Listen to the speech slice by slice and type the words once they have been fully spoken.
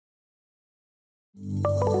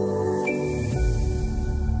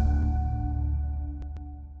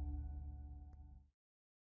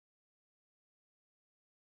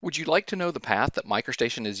Would you like to know the path that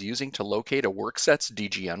MicroStation is using to locate a workset's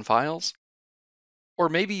DGN files? Or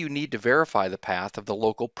maybe you need to verify the path of the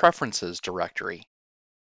local preferences directory.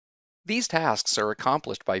 These tasks are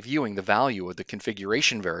accomplished by viewing the value of the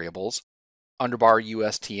configuration variables underbar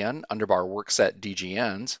USTN underbar workset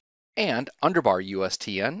DGNs and underbar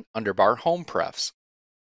USTN underbar homeprefs.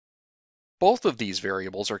 Both of these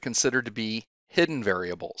variables are considered to be hidden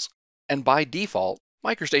variables, and by default,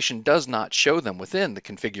 MicroStation does not show them within the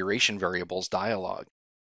configuration variables dialog.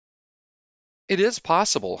 It is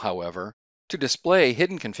possible, however, to display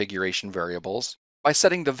hidden configuration variables by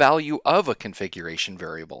setting the value of a configuration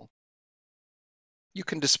variable. You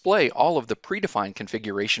can display all of the predefined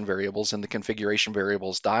configuration variables in the configuration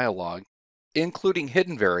variables dialog, including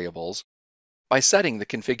hidden variables, by setting the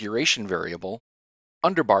configuration variable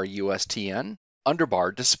underbar USTN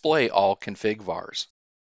underbar display all config vars.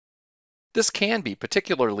 This can be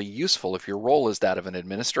particularly useful if your role is that of an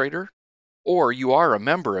administrator, or you are a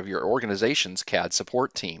member of your organization's CAD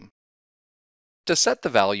support team. To set the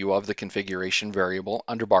value of the configuration variable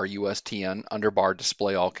underbar USTN underbar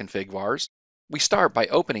display all config vars, we start by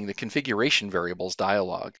opening the configuration variables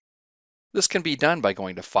dialog. This can be done by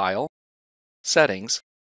going to File, Settings,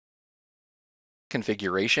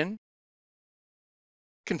 Configuration,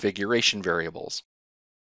 Configuration Variables.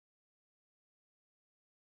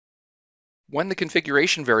 When the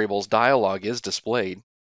configuration variables dialog is displayed,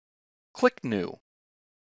 click New.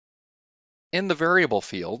 In the variable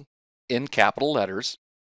field, in capital letters,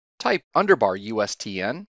 type underbar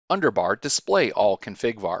USTN underbar display all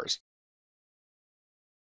config vars.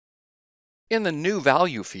 In the New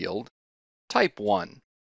Value field, type 1.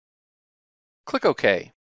 Click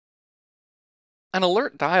OK. An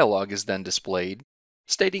alert dialog is then displayed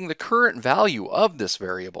stating the current value of this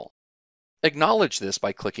variable. Acknowledge this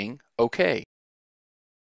by clicking OK.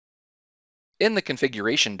 In the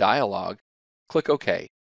configuration dialog, click OK.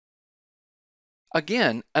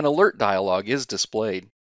 Again, an alert dialog is displayed.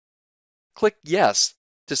 Click Yes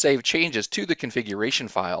to save changes to the configuration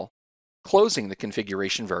file, closing the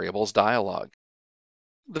configuration variables dialog.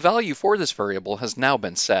 The value for this variable has now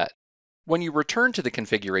been set. When you return to the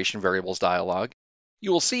configuration variables dialog,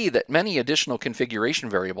 you will see that many additional configuration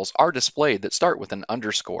variables are displayed that start with an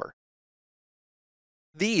underscore.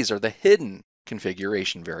 These are the hidden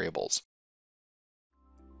configuration variables.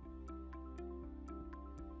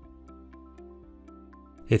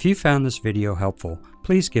 If you found this video helpful,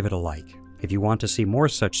 please give it a like. If you want to see more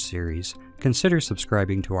such series, consider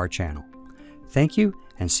subscribing to our channel. Thank you,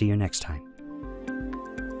 and see you next time.